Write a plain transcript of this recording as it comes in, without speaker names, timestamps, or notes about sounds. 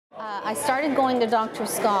I started going to Dr.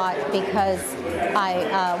 Scott because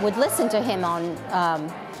I would listen to him on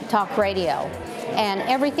talk radio, and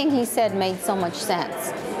everything he said made so much sense.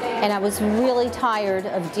 And I was really tired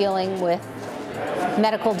of dealing with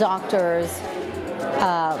medical doctors,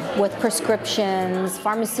 with prescriptions,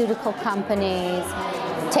 pharmaceutical companies,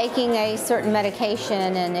 taking a certain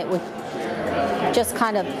medication, and it would just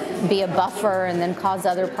kind of be a buffer and then cause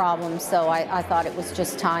other problems. So I thought it was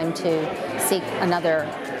just time to seek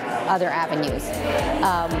other avenues.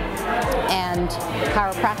 And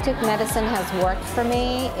chiropractic medicine has worked for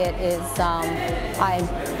me. It is,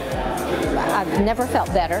 I've never felt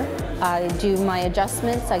better. I do my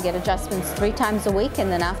adjustments. I get adjustments 3 times a week,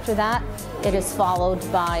 and then after that, it is followed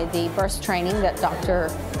by the burst training that Dr.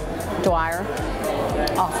 Dwyer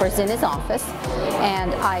offers in his office.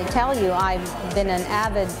 And I tell you, I've been an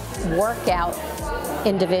avid workout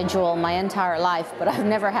individual my entire life, but I've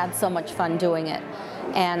never had so much fun doing it.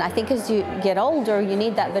 And I think as you get older, you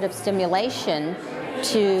need that bit of stimulation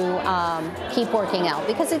to keep working out,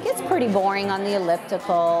 because it gets pretty boring on the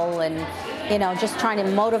elliptical, and just trying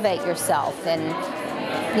to motivate yourself, and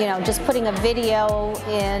just putting a video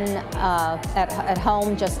in at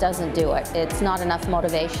home just doesn't do it. It's not enough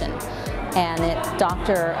motivation. And at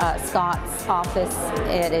Dr. Scott's office,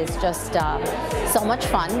 it is just so much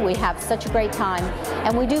fun. We have such a great time,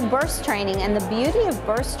 and we do burst training. And the beauty of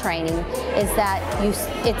burst training is that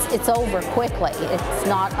it's over quickly. It's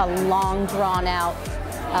not a long, drawn-out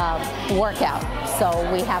workout. So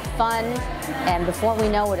we have fun, and before we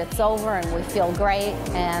know it, it's over, and we feel great,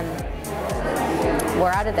 and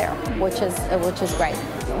we're out of there, which is great.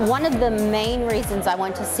 One of the main reasons I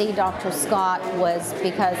went to see Dr. Scott was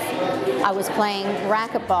because I was playing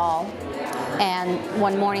racquetball, and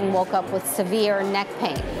one morning woke up with severe neck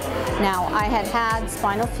pain. Now, I had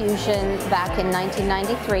spinal fusion back in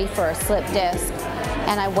 1993 for a slip disc,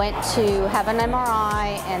 and I went to have an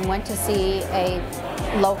MRI and went to see a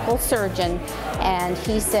local surgeon, and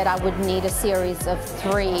he said I would need a series of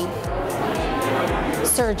 3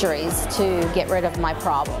 surgeries to get rid of my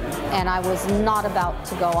problem, and I was not about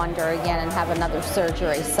to go under again and have another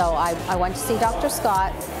surgery. So I went to see Dr.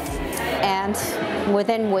 Scott, and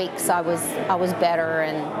within weeks I was better,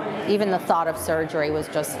 and even the thought of surgery was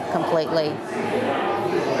just completely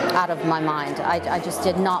out of my mind. I just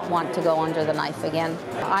did not want to go under the knife again.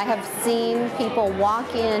 I have seen people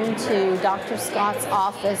walk into Dr. Scott's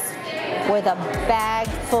office with a bag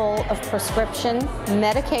full of prescription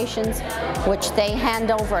medications, which they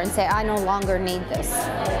hand over and say, I no longer need this.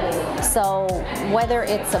 So whether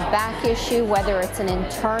it's a back issue, whether it's an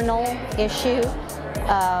internal issue,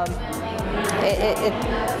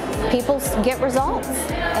 people get results,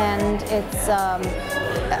 and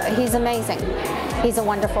he's amazing. He's a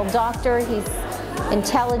wonderful doctor. He's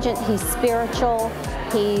intelligent. He's spiritual.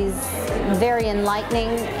 He's very enlightening,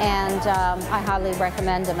 and I highly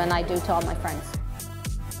recommend him, and I do to all my friends.